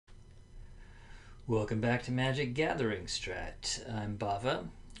Welcome back to Magic Gathering Strat. I'm Bava.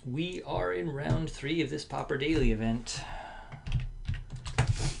 We are in round 3 of this Pauper Daily Event.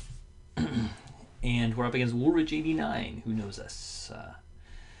 And we're up against Woolridge89, who knows us.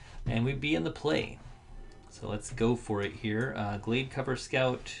 And we'd be in the play. So let's go for it here. Glade Cover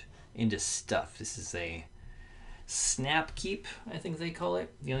Scout into Stuff. This is a snap keep, I think they call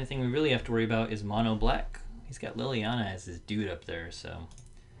it. The only thing we really have to worry about is mono black. He's got Liliana as his dude up there, so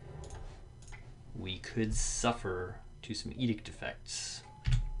we could suffer to some edict effects.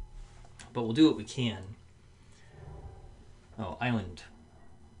 But we'll do what we can. Oh, Island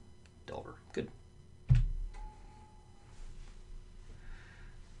Delver. Good.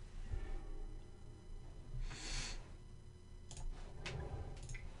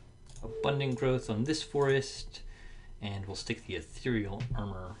 Abundant growth on this forest, and we'll stick the ethereal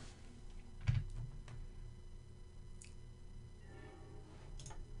armor.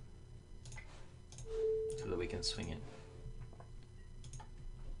 So that we can swing it.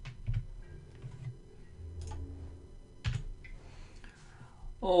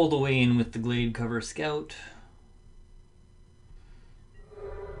 All the way in with the Glade Cover Scout.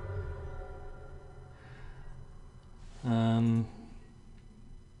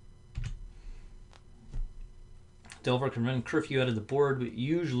 Delver can run Curfew out of the board, but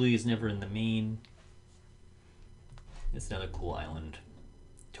usually is never in the main. It's another cool island.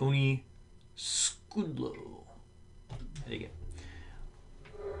 Tony Scudlow. There you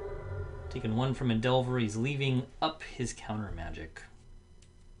go. Taking one from a Delver, he's leaving up his counter magic.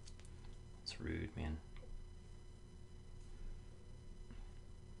 That's rude, man.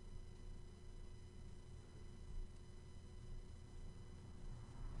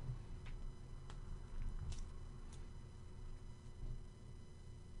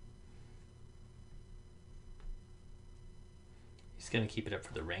 He's gonna keep it up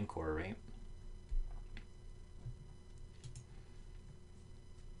for the Rancor, right?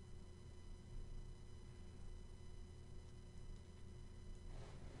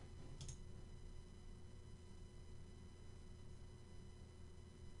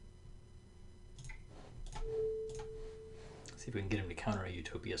 See if we can get him to counter a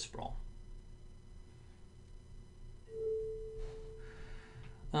Utopia Sprawl.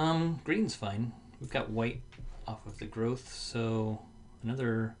 Green's fine. We've got white off of the growth, so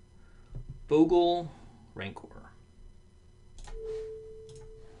another Bogle, Rancor.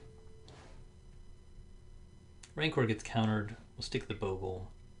 Rancor gets countered. We'll stick the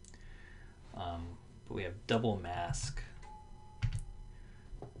Bogle. But we have double mask,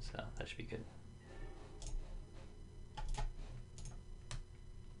 so that should be good.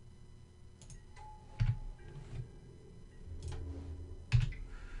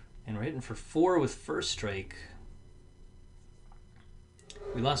 And we're hitting for 4 with first strike.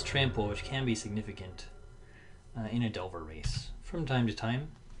 We lost Trample, which can be significant in a Delver race from time to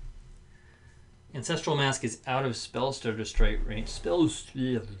time. Ancestral Mask is out of Spellstutter Sprite range.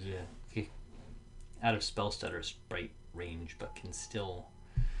 Out of Spellstutter Sprite range, but can still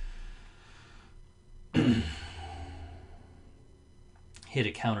hit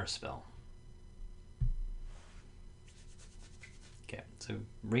a counter spell. Okay, so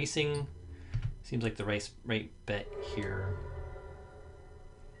racing seems like the right bet here.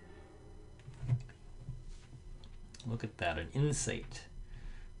 Look at that, an insight.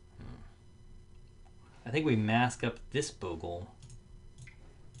 I think we mask up this Bogle.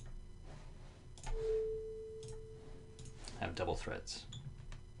 Have double threats.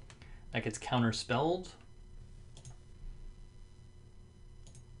 That gets counterspelled.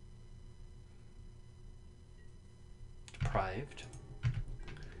 Deprived.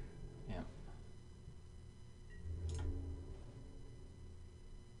 Yeah.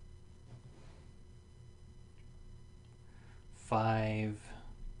 Five.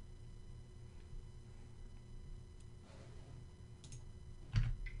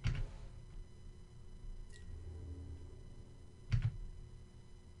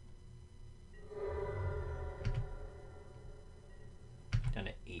 Down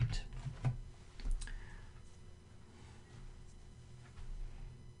to 8.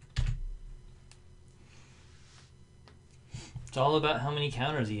 It's all about how many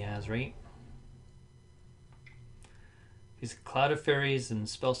counters he has, right? He's Cloud of Fairies and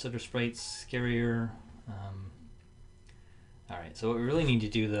Spellstutter Sprites, scarier. Alright, so what we really need to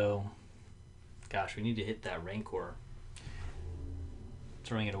do though, gosh, we need to hit that Rancor.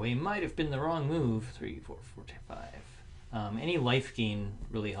 Throwing it away might have been the wrong move. 3, 4, 4, 5. Any life gain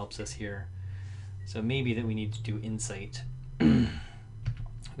really helps us here. So maybe that we need to do Insight. We've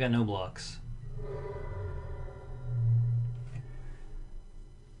got no blocks.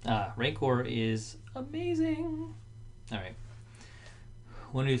 Rancor is amazing. All right.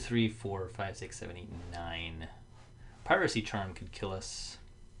 1, 2, 3, 4, 5, 6, 7, 8, 9. Piracy Charm could kill us.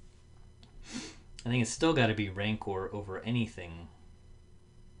 I think it's still got to be Rancor over anything.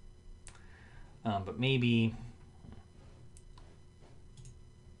 But maybe...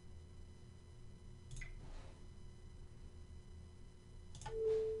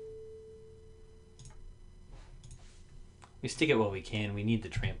 we stick it while we can. We need the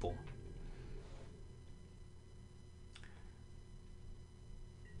trample.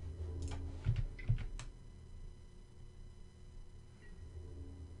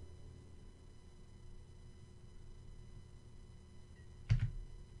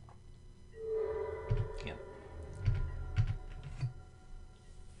 Yep.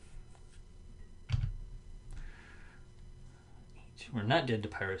 We're not dead to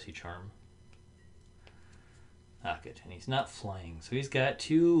Piracy Charm. Ah, good. And he's not flying, so he's got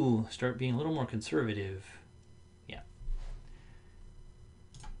to start being a little more conservative. Yeah.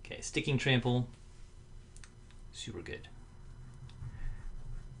 Okay, sticking trample. Super good.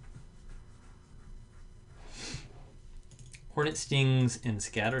 Hornet Stings and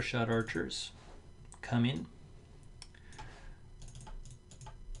Scattershot Archers come in.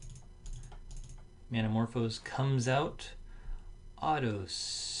 Manamorphose comes out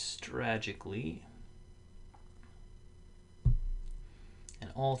auto-stragically. And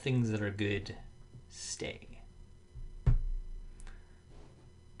all things that are good stay.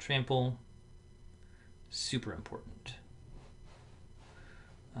 Trample, super important.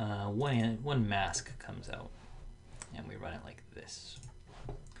 One mask comes out, and we run it like this.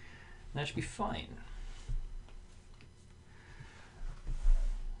 And that should be fine.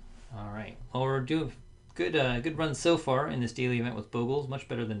 All right. Well, we're doing good run so far in this daily event with Bogles, much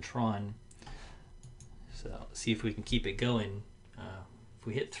better than Tron. So let's see if we can keep it going. If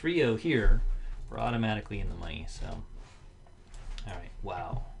we hit 3-0 here, we're automatically in the money. So, all right.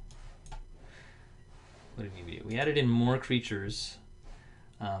 Wow. What did we do? We added in more creatures.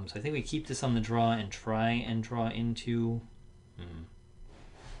 So I think we keep this on the draw and try and draw into...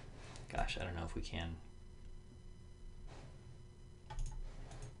 Gosh, I don't know if we can.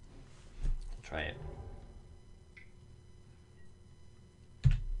 We'll try it.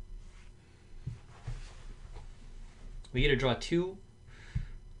 We get to draw 2.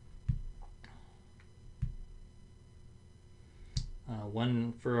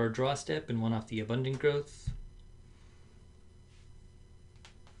 One for our draw step and one off the Abundant Growth.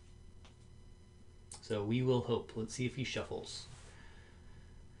 So we will hope. Let's see if he shuffles.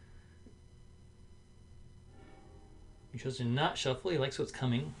 He chose to not shuffle. He likes what's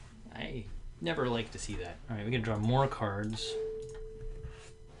coming. I never like to see that. All right, we're going to draw more cards.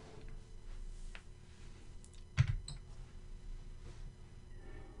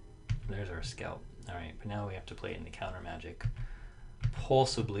 There's our scout. All right, but now we have to play it in the counter magic.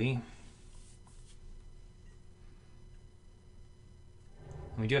 Possibly.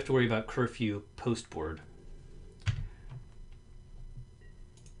 And we do have to worry about curfew post board.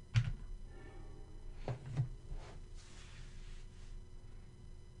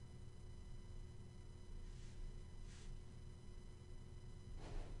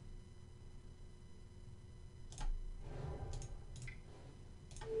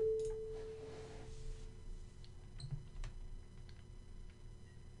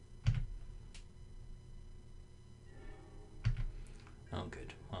 Oh,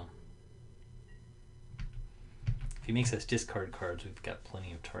 good. Well, if he makes us discard cards, we've got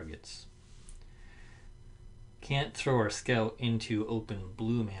plenty of targets. Can't throw our scout into open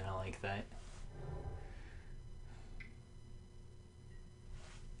blue mana like that.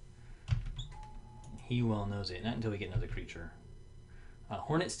 He well knows it. Not until we get another creature.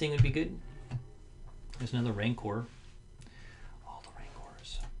 Hornet Sting would be good. There's another Rancor. All the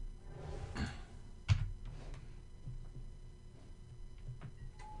Rancors.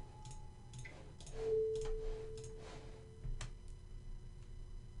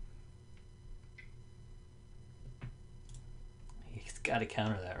 He's got to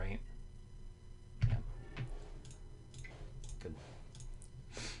counter that, right? Yeah. Good.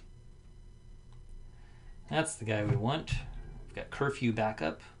 That's the guy we want. We've got Curfew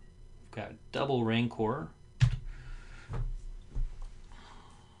backup. We've got double Rancor.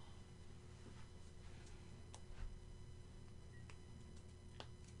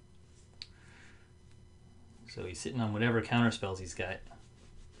 So he's sitting on whatever counter spells he's got.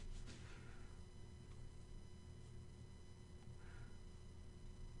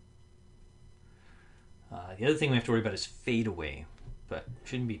 The other thing we have to worry about is Fade Away, but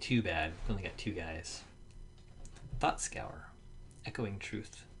shouldn't be too bad. We've only got 2 guys. Thought Scour, Echoing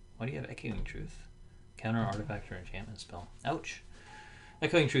Truth. Why do you have Echoing Truth? Counter artifact or enchantment spell. Ouch.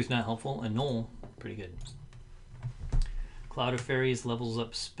 Echoing Truth not helpful. And Null, pretty good. Cloud of Fairies levels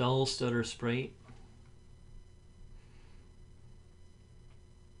up Spell Stutter Sprite.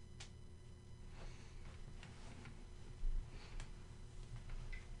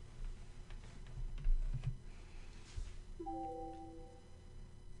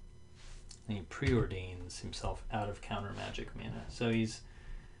 And he preordains himself out of counter magic mana. So he's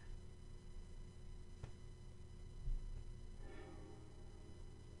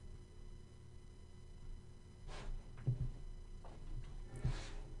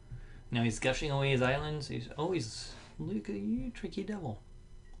now he's gushing away his islands. He's always, look at you, tricky devil.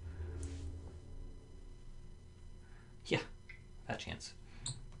 Yeah, that chance.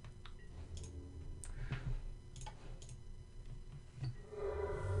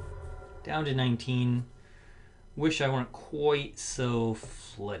 Down to 19. Wish I weren't quite so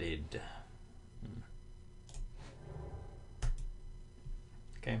flooded.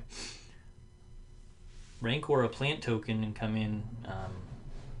 Okay. Rancor a plant token and come in.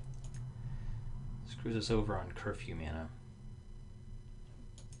 Screws us over on curfew mana.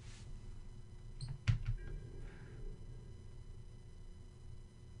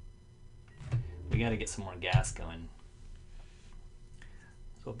 We gotta get some more gas going.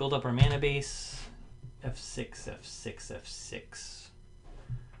 So we'll build up our mana base. F6, F6, F6.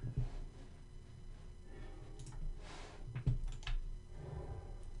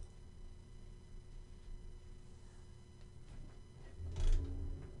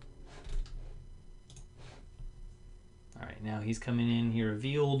 Alright, now he's coming in. He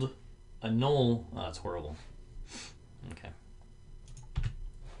revealed a Null. Oh, that's horrible. Okay.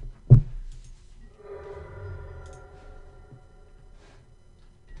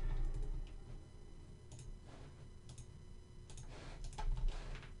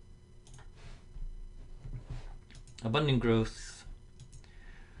 Abundant Growth,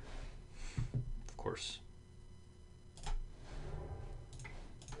 of course.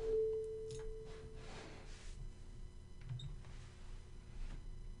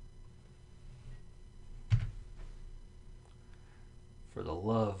 For the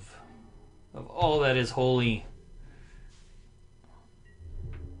love of all that is holy.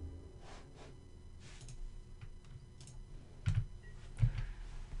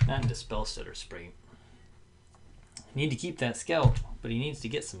 Not into Spell Stutter Sprite. Need to keep that scout, but he needs to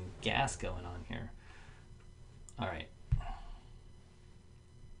get some gas going on here. All right.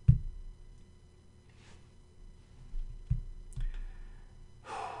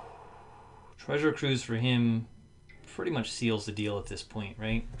 Treasure Cruise for him pretty much seals the deal at this point,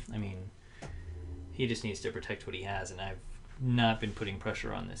 right? I mean, he just needs to protect what he has, and I've not been putting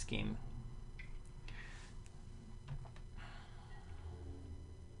pressure on this game.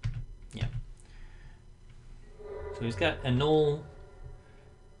 Yeah. So he's got a Null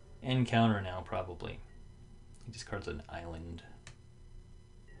and counter now, probably. He discards an island.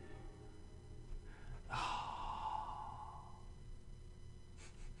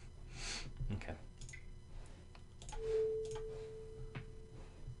 Okay.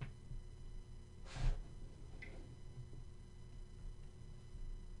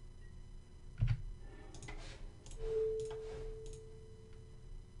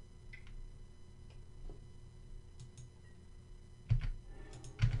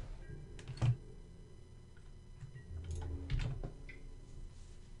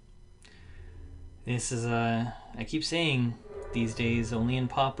 This is I keep saying these days only in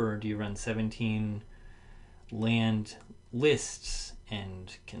Pauper do you run 17 land lists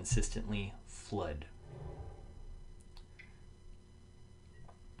and consistently flood.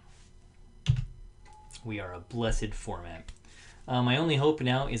 We are a blessed format. My only hope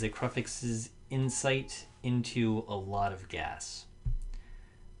now is a Crufix's insight into a lot of gas.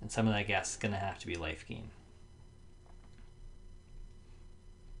 And some of that gas is going to have to be life gain.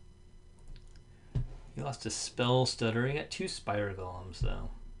 He lost a Spell Stutter. He got 2 Spire Golems, though.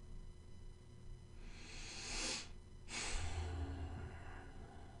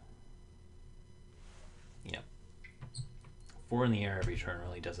 Yep. 4 in the air every turn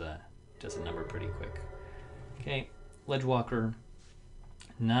really does a number pretty quick. Okay, Ledgewalker,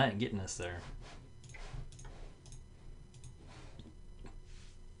 not getting us there.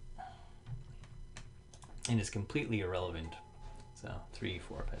 And it's completely irrelevant. So 3,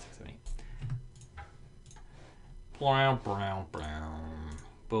 4, 5, 6, 7, 8. Brown, brown, brown.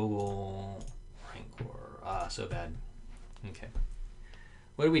 Bogle, Rancor. Ah, so bad. Okay.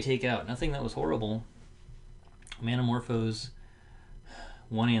 What did we take out? Nothing that was horrible. Manamorphose,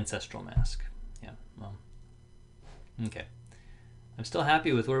 1 Ancestral Mask. Yeah, well. Okay. I'm still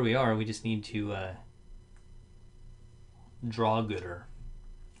happy with where we are. We just need to draw gooder.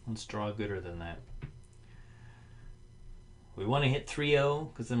 Let's draw gooder than that. We want to hit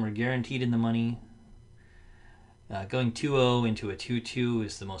 3-0 because then we're guaranteed in the money. Going 2-0 into a 2-2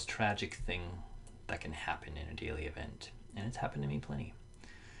 is the most tragic thing that can happen in a daily event. And it's happened to me plenty.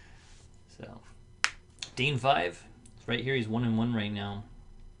 So, Dane 5. Right here, he's 1-1 right now.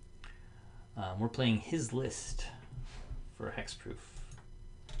 We're playing his list for Hexproof.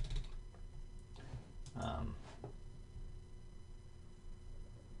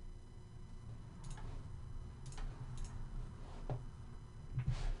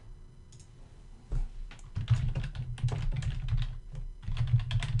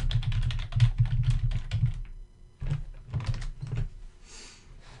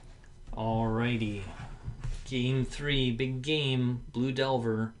 Alrighty. Game 3, big game. Blue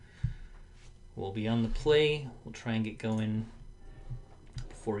Delver will be on the play. We'll try and get going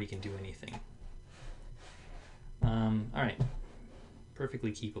before he can do anything. Alright.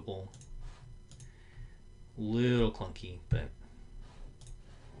 Perfectly keepable. Little clunky, but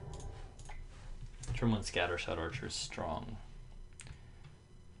turn 1 Scattershot Archer is strong.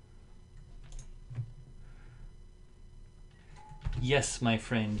 Yes, my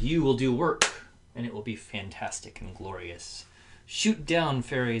friend, you will do work, and it will be fantastic and glorious. Shoot down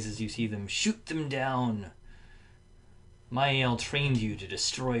fairies as you see them. Shoot them down. Mael trained you to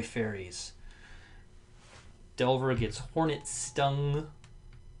destroy fairies. Delver gets hornet stung.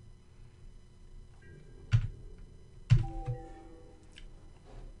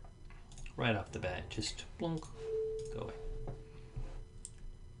 Right off the bat, just blunk, go away.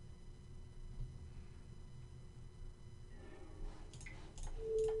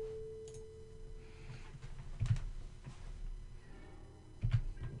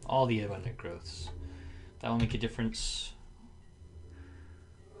 All the abundant growths. That will make a difference.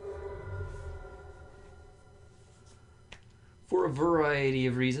 For a variety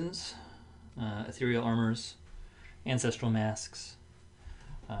of reasons. Ethereal armors, ancestral masks,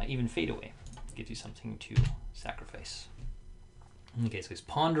 even fade away gives you something to sacrifice. Okay, so he's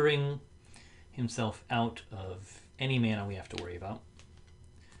pondering himself out of any mana we have to worry about.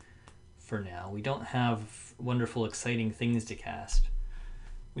 For now, we don't have wonderful, exciting things to cast.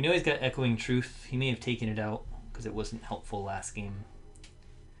 We know he's got Echoing Truth. He may have taken it out because it wasn't helpful last game.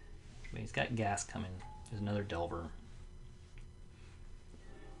 But he's got gas coming. There's another Delver.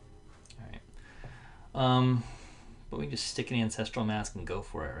 Alright. But we can just stick an Ancestral Mask and go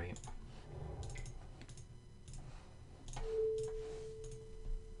for it, right?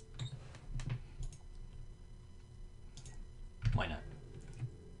 Why not?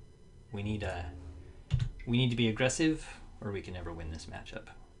 We need to be aggressive, or we can never win this matchup.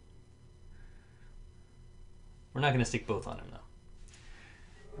 We're not going to stick both on him,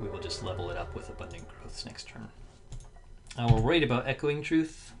 though. We will just level it up with Abundant Growths next turn. We're worried about Echoing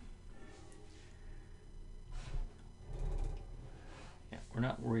Truth. Yeah, we're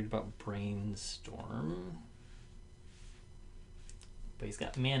not worried about Brainstorm. But he's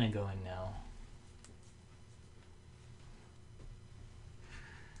got mana going now.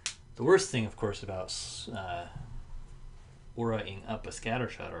 The worst thing, of course, about aura-ing up a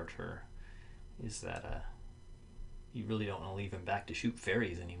Scattershot Archer is that you really don't want to leave him back to shoot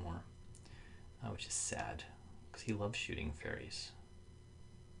fairies anymore, which is sad, because he loves shooting fairies.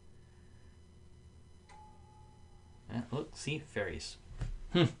 Look, see? Fairies.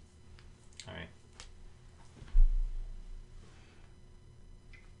 Alright.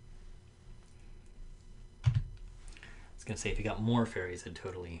 I was going to say, if he got more fairies, I'd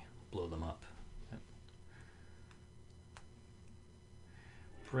totally blow them up.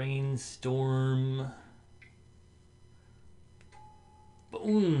 Brainstorm.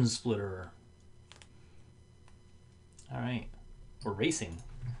 Bone Splitter. Alright. We're racing.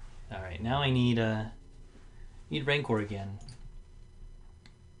 Alright, now I need Rancor again.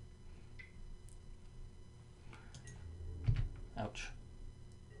 Ouch.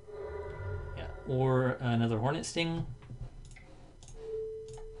 Yeah, or another Hornet Sting.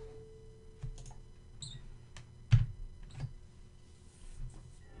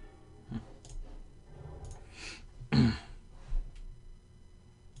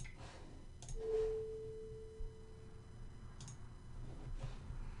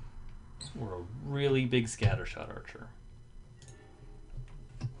 Or a really big Scattershot Archer.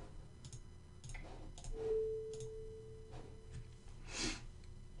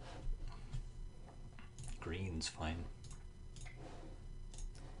 Green's fine.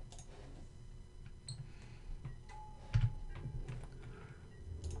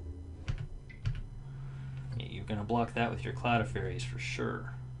 Yeah, you're gonna block block that with your Cloud of Fairies for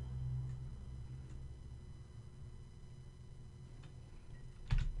sure.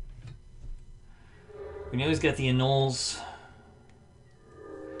 We know he's got the annuls.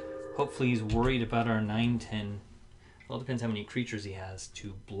 Hopefully he's worried about our 9/10. Well, it depends how many creatures he has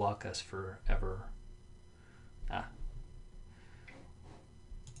to block us forever. Ah.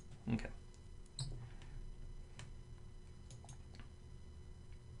 Okay.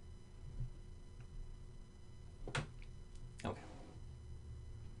 Okay.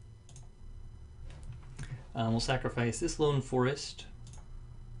 We'll sacrifice this Lone Forest.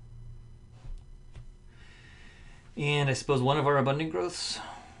 And I suppose one of our Abundant Growths.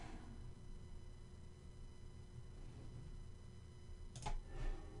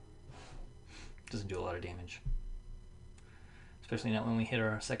 Doesn't do a lot of damage. Especially not when we hit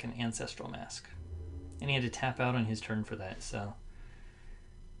our second Ancestral Mask. And he had to tap out on his turn for that, so.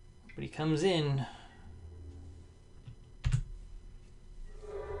 But he comes in.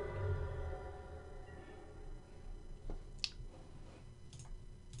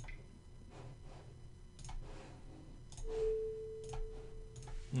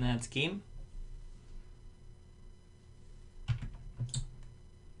 And that's game.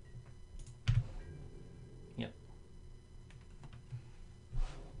 Yep.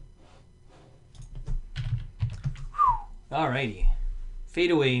 Alrighty.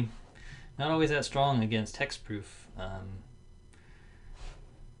 Fade Away. Not always that strong against hexproof.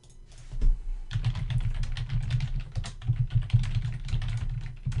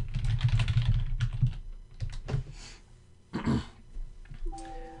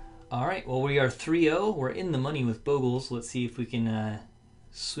 Alright, well we are 3-0. We're in the money with Bogles. Let's see if we can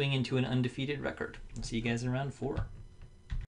swing into an undefeated record. I'll see you guys in round 4.